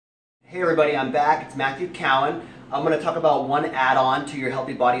Hey everybody, I'm back. It's Matthew Cowan. I'm going to talk about one add-on to your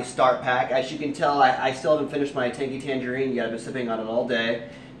Healthy Body Start Pack. As you can tell, I still haven't finished my Tangy Tangerine yet. I've been sipping on it all day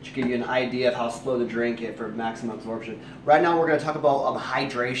to give you an idea of how slow to drink it for maximum absorption. Right now we're going to talk about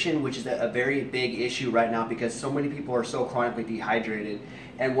hydration, which is a very big issue right now because so many people are so chronically dehydrated.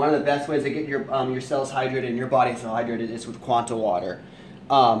 And one of the best ways to get your cells hydrated and your body cell hydrated is with Quanta water.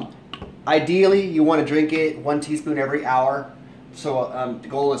 Ideally, you want to drink it 1 teaspoon every hour. So the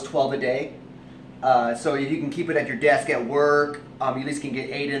goal is 12 a day. So you can keep it at your desk at work. You at least can get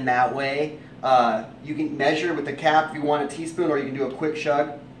 8 in that way. You can measure with the cap if you want a teaspoon, or you can do a quick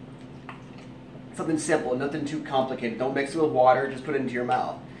chug. Something simple, nothing too complicated. Don't mix it with water, just put it into your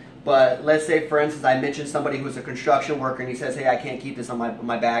mouth. But let's say, for instance, I mentioned somebody who's a construction worker and he says, hey, I can't keep this on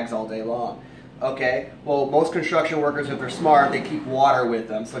my bags all day long. Okay, well, most construction workers, if they're smart, they keep water with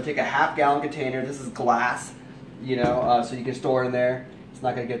them. So take a half-gallon container. This is glass, so you can store it in there. It's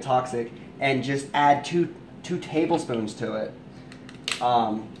not going to get toxic. And just add two tablespoons to it.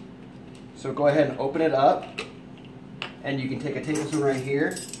 So go ahead and open it up. And you can take a tablespoon right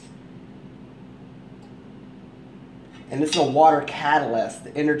here. And this is a water catalyst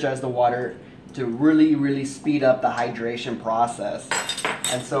to energize the water to really, really speed up the hydration process.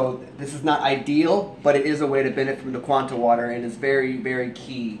 And so this is not ideal, but it is a way to benefit from the Quanta water, and it's very, very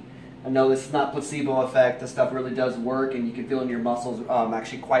key. I know this is not placebo effect. This stuff really does work, and you can feel it in your muscles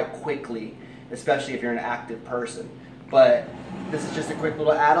actually quite quickly, especially if you're an active person. But this is just a quick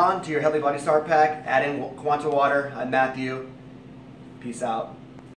little add-on to your Healthy Body Start Pack. Add in Quanta water. I'm Matthew. Peace out.